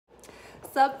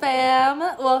Sup fam,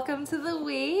 welcome to the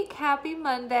week. Happy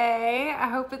Monday. I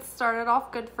hope it started off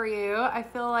good for you. I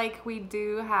feel like we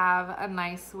do have a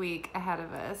nice week ahead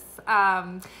of us.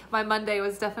 My Monday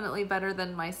was definitely better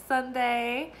than my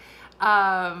Sunday.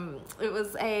 It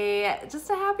was just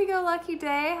a happy-go-lucky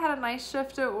day. Had a nice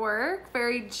shift at work,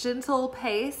 very gentle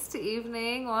paced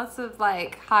evening, lots of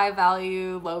like high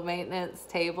value, low maintenance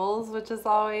tables, which is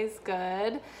always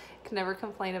good. Can never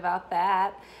complain about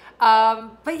that.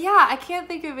 But yeah, I can't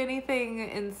think of anything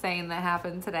insane that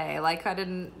happened today. Like I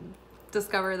didn't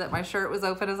discover that my shirt was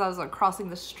open as I was like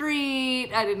crossing the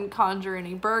street. I didn't conjure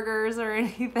any burgers or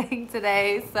anything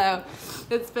today. So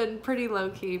it's been pretty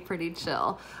low key, pretty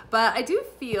chill. But I do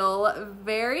feel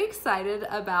very excited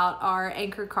about our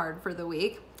anchor card for the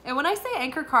week. And when I say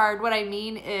anchor card, what I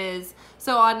mean is,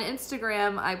 so on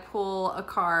Instagram, I pull a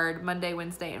card Monday,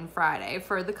 Wednesday, and Friday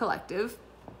for the collective.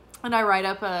 And I write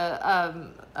up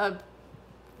a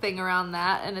thing around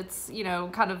that, and it's, you know,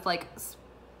 kind of like,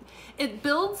 it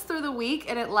builds through the week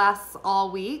and it lasts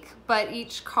all week, but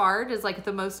each card is like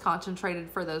the most concentrated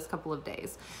for those couple of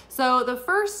days. So the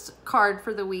first card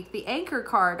for the week, the anchor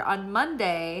card on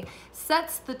Monday,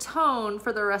 sets the tone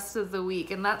for the rest of the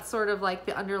week. And that's sort of like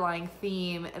the underlying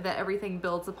theme that everything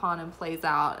builds upon and plays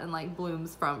out and like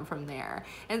blooms from there.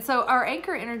 And so our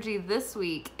anchor energy this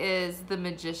week is the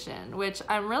Magician, which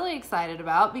I'm really excited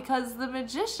about because the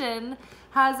Magician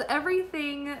has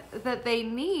everything that they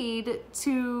need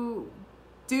to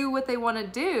do what they want to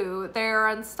do. They're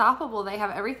unstoppable. They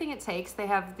have everything it takes. They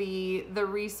have the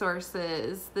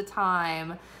resources, the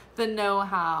time, the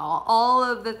know-how, all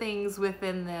of the things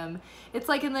within them. It's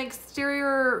like in the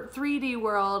exterior 3D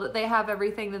world, they have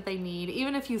everything that they need.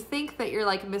 Even if you think that you're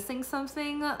like missing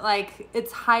something, like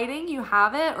it's hiding, you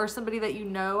have it, or somebody that you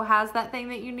know has that thing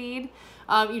that you need.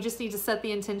 You just need to set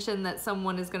the intention that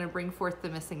someone is going to bring forth the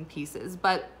missing pieces.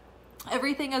 But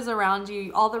everything is around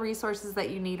you. All the resources that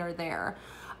you need are there.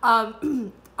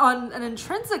 On an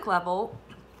intrinsic level,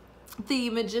 the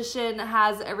Magician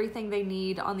has everything they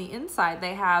need on the inside.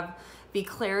 They have the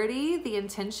clarity, the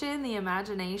intention, the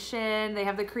imagination, they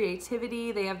have the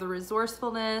creativity, they have the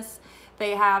resourcefulness,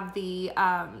 they have the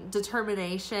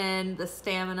determination, the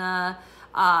stamina,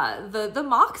 the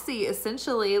moxie,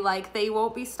 essentially. Like they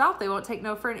won't be stopped. They won't take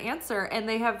no for an answer. And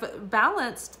they have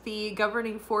balanced the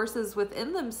governing forces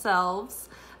within themselves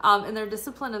in their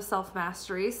discipline of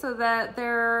self-mastery so that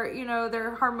they're, you know,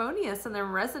 they're harmonious and they're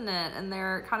resonant and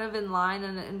they're kind of in line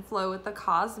and in flow with the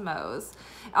cosmos.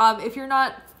 If you're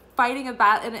not fighting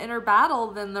an inner battle,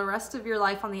 then the rest of your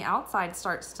life on the outside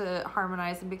starts to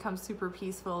harmonize and become super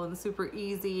peaceful and super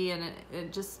easy, and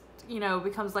it just, you know,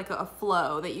 becomes like a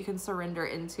flow that you can surrender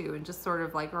into and just sort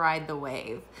of like ride the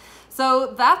wave.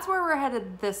 So that's where we're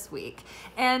headed this week.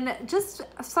 And just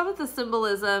some of the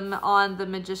symbolism on the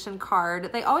Magician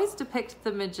card, they always depict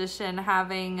the Magician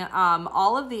having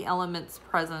all of the elements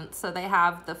present. So they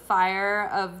have the fire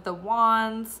of the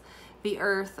wands, the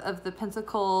earth of the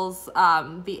pentacles,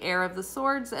 the air of the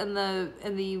swords, and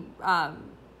the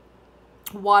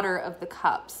water of the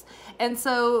cups. And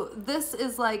so this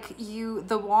is like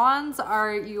the wands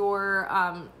are your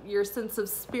sense of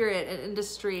spirit and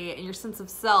industry and your sense of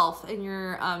self and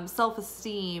your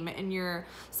self-esteem and your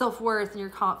self-worth and your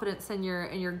confidence and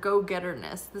your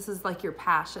go-getterness. This is like your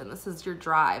passion. This is your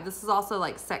drive. This is also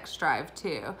like sex drive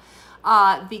too.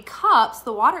 The cups,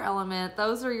 the water element,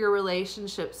 those are your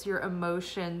relationships, your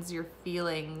emotions, your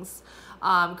feelings,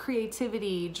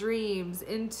 creativity, dreams,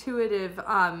 intuitive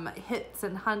hits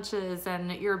and hunches,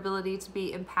 and your ability to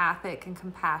be empathic and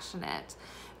compassionate.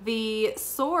 The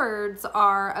swords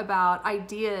are about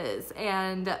ideas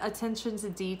and attention to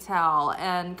detail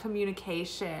and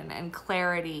communication and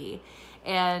clarity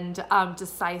and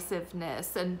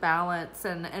decisiveness and balance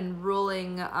and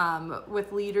ruling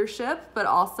with leadership, but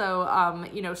also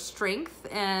you know, strength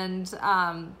and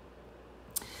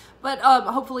but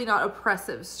hopefully not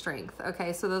oppressive strength.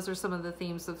 Okay, so those are some of the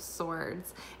themes of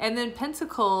swords. And then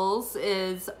pentacles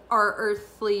is our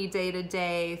earthly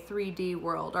day-to-day 3D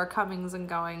world, our comings and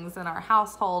goings in our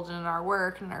household and in our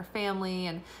work and our family,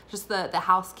 and just the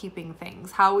housekeeping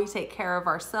things, how we take care of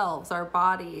ourselves, our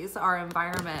bodies, our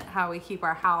environment, how we keep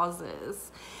our houses.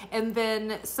 And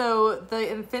then, so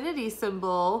the infinity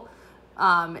symbol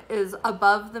is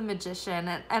above the Magician.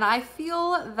 And I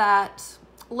feel that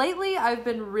lately, I've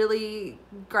been really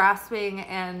grasping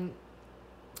and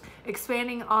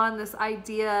expanding on this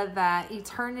idea that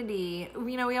eternity,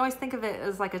 you know, we always think of it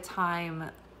as like a time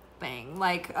thing,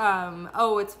 like,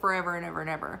 oh, it's forever and ever and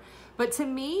ever. But to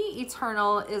me,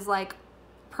 eternal is like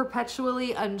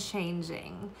perpetually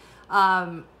unchanging.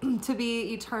 To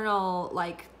be eternal,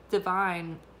 like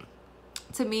divine,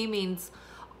 to me means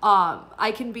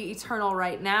I can be eternal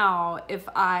right now if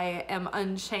I am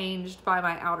unchanged by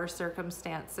my outer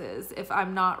circumstances, if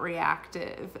I'm not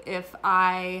reactive, if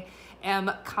I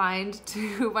am kind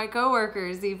to my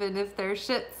coworkers, even if they're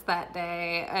shits that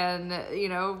day, and, you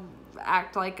know,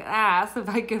 act like an ass, if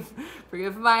I can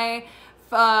forgive my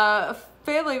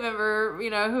family member,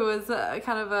 you know, who was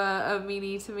kind of a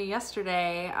meanie to me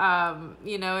yesterday,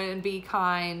 you know, and be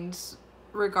kind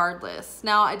regardless.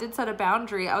 Now, I did set a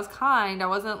boundary. I was kind. I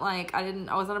wasn't like, I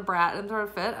wasn't a brat and throw a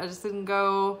fit. I just didn't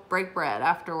go break bread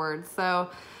afterwards.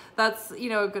 So that's, you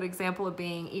know, a good example of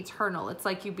being eternal. It's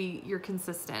like you're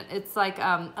consistent. It's like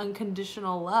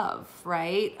unconditional love,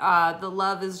 right? The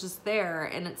love is just there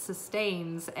and it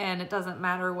sustains, and it doesn't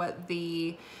matter what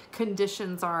the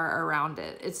conditions are around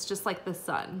it. It's just like the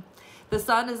sun. The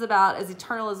sun is about as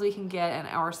eternal as we can get in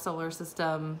our solar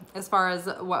system as far as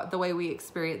the way we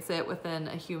experience it within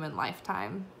a human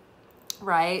lifetime,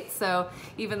 right? So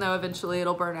even though eventually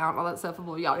it'll burn out and all that stuff,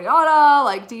 yada yada,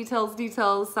 like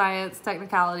details, science,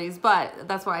 technicalities, but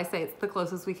that's why I say it's the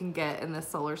closest we can get in this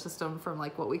solar system from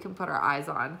like what we can put our eyes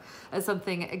on as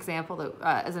something example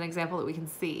that as an example that we can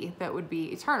see that would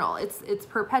be eternal. It's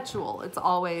perpetual. It's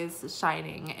always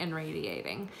shining and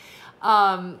radiating.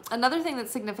 Another thing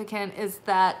that's significant is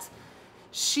that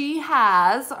she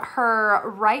has her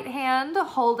right hand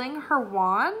holding her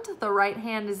wand. The right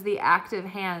hand is the active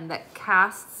hand that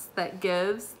casts, that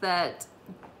gives, that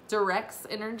directs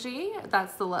energy.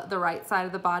 That's the right side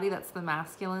of the body. That's the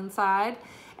masculine side.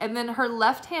 And then her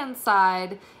left hand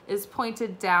side is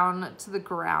pointed down to the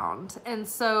ground. And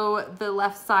so the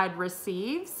left side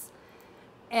receives,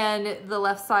 and the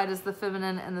left side is the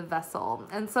feminine and the vessel.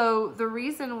 And so the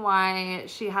reason why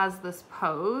she has this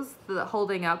pose, the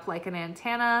holding up like an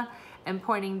antenna and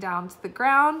pointing down to the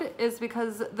ground, is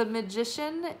because the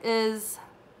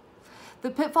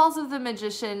pitfalls of the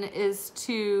magician is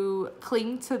to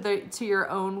cling to your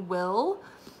own will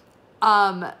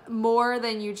more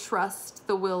than you trust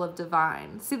the will of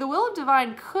divine. See, the will of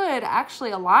divine could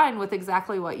actually align with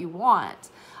exactly what you want.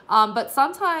 But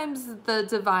sometimes the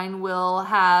divine will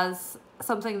has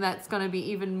something that's going to be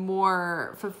even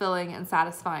more fulfilling and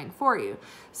satisfying for you.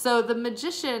 So the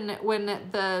magician, when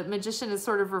the magician is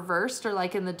sort of reversed or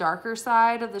like in the darker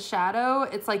side of the shadow,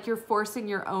 it's like you're forcing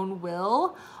your own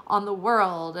will on the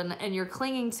world, and you're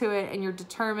clinging to it, and you're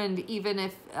determined even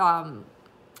if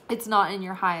it's not in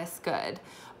your highest good.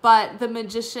 But the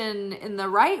magician in the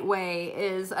right way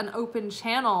is an open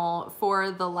channel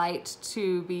for the light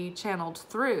to be channeled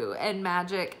through, and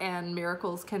magic and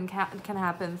miracles can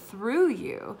happen through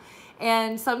you.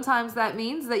 And sometimes that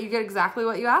means that you get exactly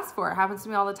what you ask for. It happens to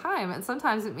me all the time. And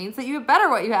sometimes it means that you get better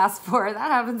what you asked for.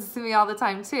 That happens to me all the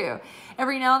time too.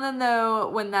 Every now and then though,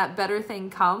 when that better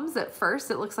thing comes, at first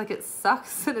it looks like it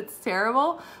sucks and it's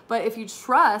terrible. But if you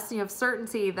trust, you have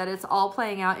certainty that it's all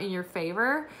playing out in your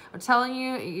favor, I'm telling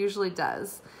you, it usually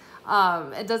does.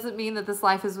 It doesn't mean that this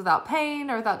life is without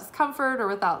pain or without discomfort or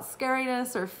without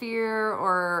scariness or fear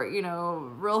or, you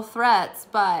know, real threats,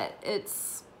 but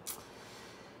it's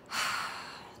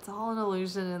all an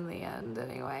illusion in the end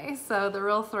anyway. So the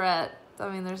real threat, I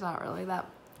mean, there's not really that.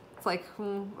 It's like,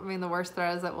 I mean, the worst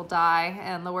threat is that we'll die,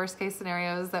 and the worst case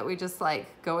scenario is that we just like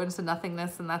go into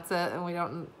nothingness and that's it, and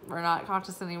we're not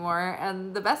conscious anymore.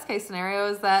 And the best case scenario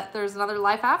is that there's another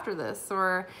life after this,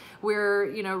 or we're,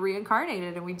 you know,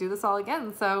 reincarnated and we do this all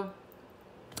again. So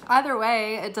either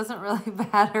way, it doesn't really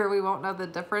matter. We won't know the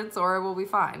difference, or we'll be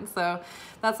fine. So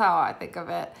that's how I think of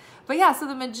it. But yeah, so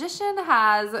the magician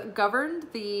has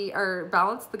balanced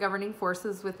the governing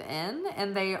forces within,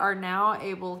 and they are now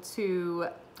able to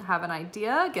have an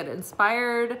idea, get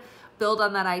inspired, build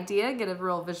on that idea, get a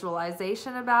real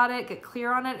visualization about it, get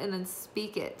clear on it, and then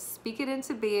speak it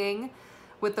into being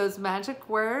with those magic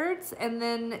words. And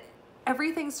then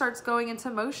everything starts going into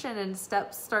motion, and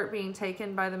steps start being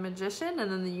taken by the magician, and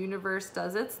then the universe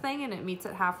does its thing and it meets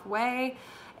it halfway,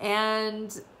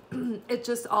 and it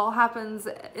just all happens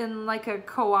in like a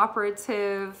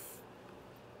cooperative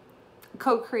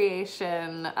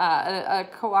co-creation, a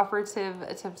cooperative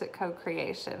attempt at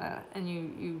co-creation, and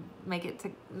you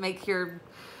make your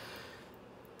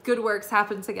good works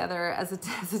happen together as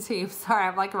a team. Sorry,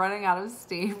 I'm like running out of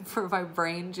steam for my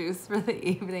brain juice for the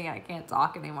evening. I can't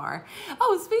talk anymore.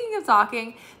 Oh, speaking of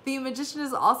talking, the magician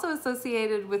is also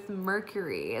associated with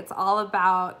Mercury. It's all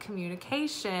about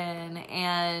communication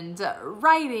and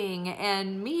writing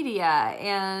and media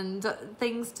and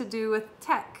things to do with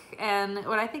tech. And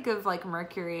when I think of like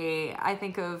Mercury, I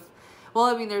think of well,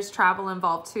 I mean, there's travel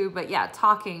involved too, but yeah,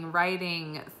 talking,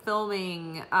 writing,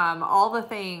 filming, all the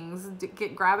things,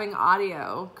 grabbing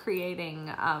audio,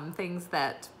 creating things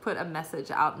that put a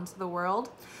message out into the world.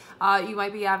 You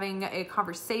might be having a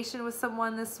conversation with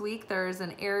someone this week. There's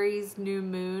an Aries new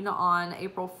moon on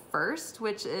April 1st,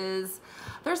 which is,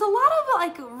 there's a lot of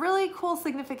like really cool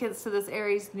significance to this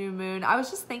Aries new moon. I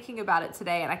was just thinking about it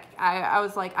today, and I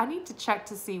was like, I need to check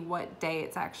to see what day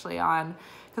it's actually on.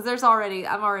 Because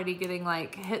I'm already getting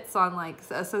like hits on like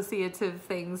associative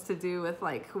things to do with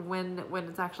like when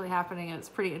it's actually happening, and it's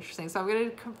pretty interesting. So I'm going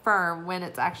to confirm when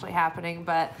it's actually happening,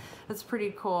 but it's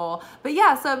pretty cool. But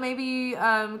yeah, so maybe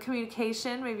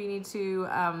communication, maybe you need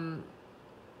to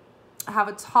have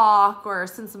a talk or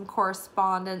send some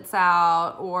correspondence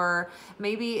out, or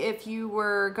maybe if you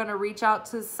were going to reach out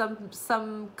to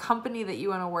some company that you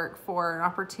want to work for, an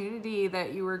opportunity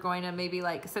that you were going to maybe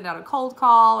like send out a cold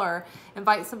call or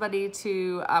invite somebody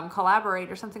to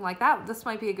collaborate or something like that, this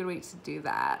might be a good week to do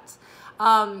that.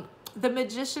 The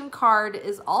Magician card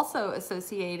is also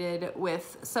associated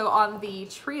with, so on the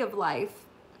Tree of Life,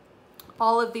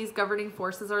 all of these governing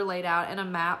forces are laid out in a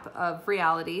map of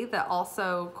reality that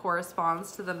also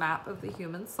corresponds to the map of the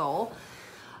human soul.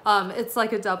 It's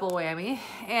like a double whammy.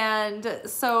 And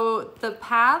so the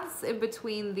paths in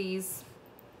between these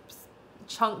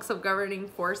chunks of governing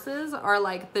forces are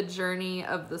like the journey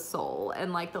of the soul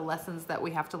and like the lessons that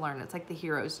we have to learn. It's like the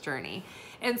hero's journey.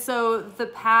 And so the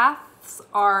paths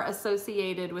are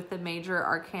associated with the major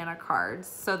arcana cards.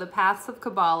 So the paths of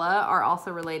Kabbalah are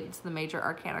also related to the major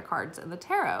arcana cards in the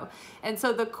tarot. And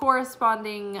so the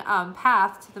corresponding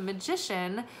path to the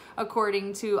Magician,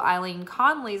 according to Eileen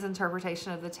Conley's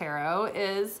interpretation of the tarot,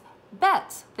 is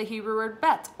Bet, the Hebrew word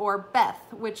Bet, or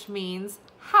Beth, which means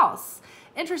house.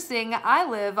 Interesting, I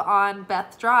live on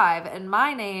Beth Drive, and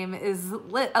my name is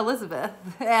Elizabeth,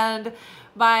 and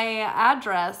my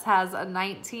address has a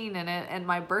 19 in it, and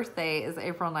my birthday is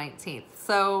April 19th.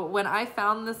 So when I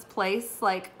found this place,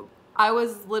 like, I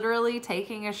was literally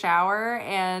taking a shower,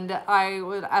 and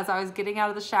as I was getting out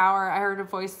of the shower, I heard a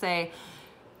voice say,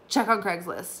 check on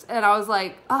Craigslist. And I was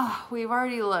like, oh, we've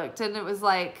already looked. And it was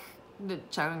like,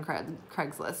 check on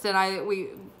Craigslist. And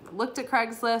we looked at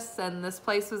Craigslist, and this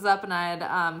place was up, and I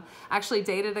had actually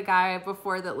dated a guy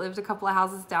before that lived a couple of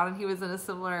houses down, and he was in a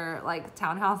similar like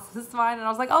townhouse as mine, and I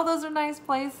was like, oh, those are nice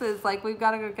places, like we've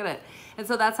got to go get it. And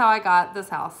so that's how I got this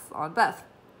house on Beth.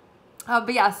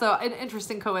 But yeah, so an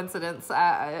interesting coincidence.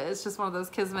 It's just one of those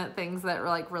kismet things that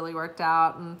like really worked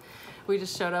out, and we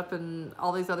just showed up, and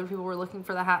all these other people were looking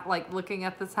for the like looking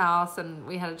at this house, and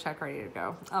we had a check ready to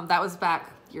go. That was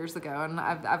back years ago, and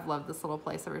I've loved this little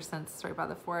place ever since, straight by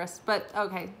the forest. But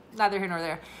okay, neither here nor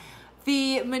there.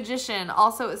 The Magician,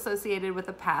 also associated with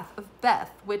the path of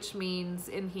Beth, which means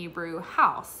in Hebrew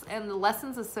house. And the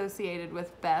lessons associated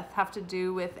with Beth have to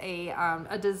do with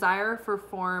a desire for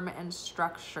form and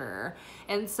structure.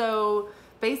 And so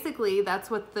basically that's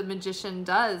what the Magician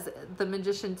does. The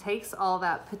Magician takes all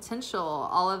that potential,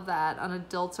 all of that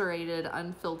unadulterated,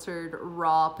 unfiltered,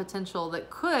 raw potential that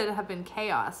could have been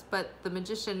chaos, but the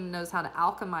Magician knows how to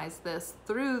alchemize this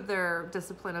through their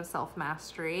discipline of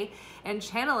self-mastery and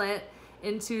channel it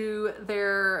into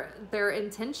their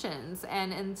intentions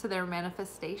and into their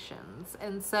manifestations.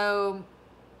 And so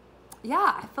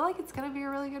yeah, I feel like it's going to be a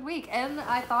really good week. And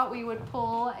I thought we would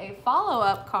pull a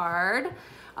follow-up card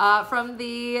from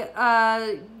the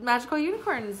Magical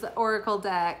Unicorns Oracle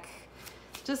deck,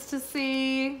 just to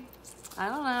see, I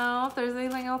don't know, if there's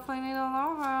anything else we need to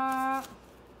know about.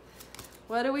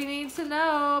 What do we need to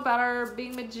know about our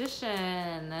being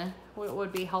Magician? What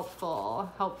would be helpful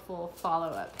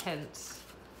follow-up hint?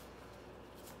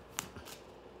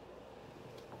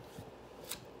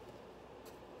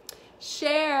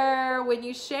 Share. When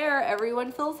you share,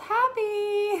 everyone feels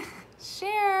happy.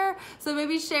 Share. So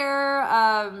maybe share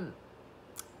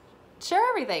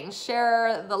everything.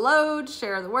 Share the load,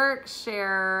 share the work,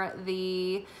 share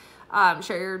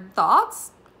your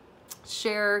thoughts,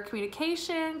 share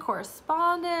communication,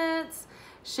 correspondence,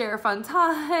 share fun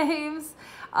times.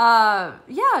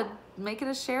 Yeah, make it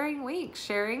a sharing week.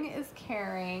 Sharing is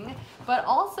caring. But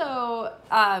also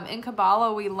in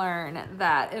Kabbalah, we learn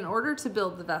that in order to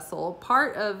build the vessel,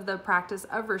 part of the practice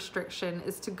of restriction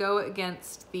is to go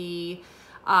against the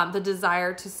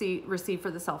desire to receive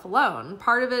for the self alone.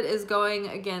 Part of it is going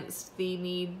against the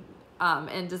need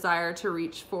and desire to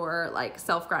reach for like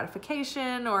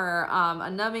self-gratification or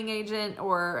a numbing agent,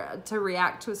 or to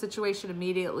react to a situation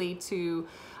immediately to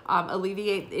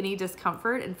alleviate any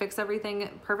discomfort and fix everything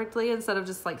perfectly, instead of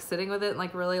just like sitting with it and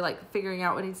like really like figuring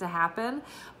out what needs to happen.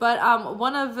 But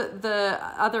one of the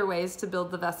other ways to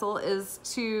build the vessel is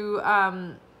to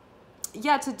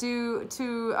yeah, to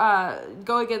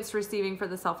go against receiving for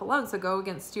the self alone. So go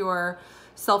against your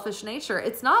selfish nature.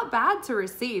 It's not bad to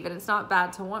receive, and it's not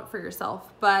bad to want for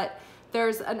yourself, but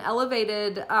there's an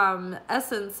elevated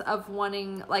essence of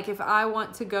wanting, like if I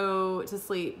want to go to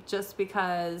sleep just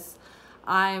because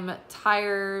I'm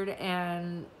tired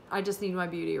and I just need my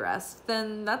beauty rest,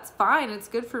 then that's fine. It's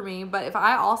good for me. But if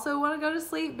I also want to go to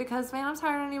sleep because, man, I'm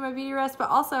tired, I need my beauty rest, but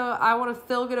also I want to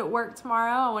feel good at work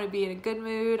tomorrow. I want to be in a good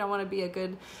mood. I want to be a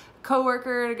good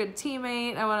coworker and a good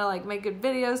teammate. I want to like make good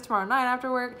videos tomorrow night after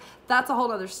work. That's a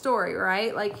whole other story,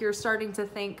 right? Like you're starting to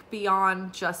think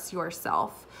beyond just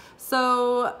yourself.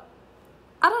 So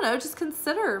I don't know, just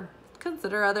consider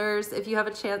others. If you have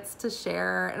a chance to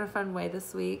share in a fun way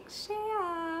this week, share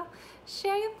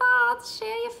your thoughts,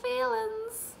 share your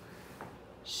feelings,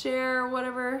 share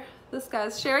whatever. This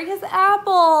guy's sharing his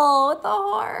apple with a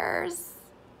horse.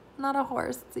 Not a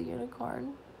horse, it's a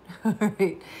unicorn. All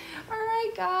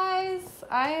right, guys.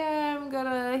 I am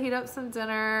gonna heat up some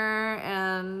dinner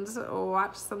and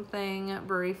watch something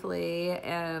briefly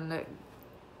and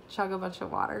chug a bunch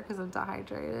of water because I'm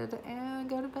dehydrated and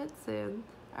go to bed soon.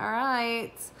 All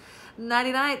right.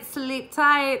 Nighty night, sleep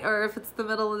tight, or if it's the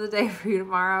middle of the day for you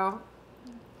tomorrow,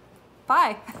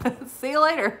 bye. See you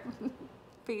later.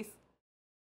 Peace.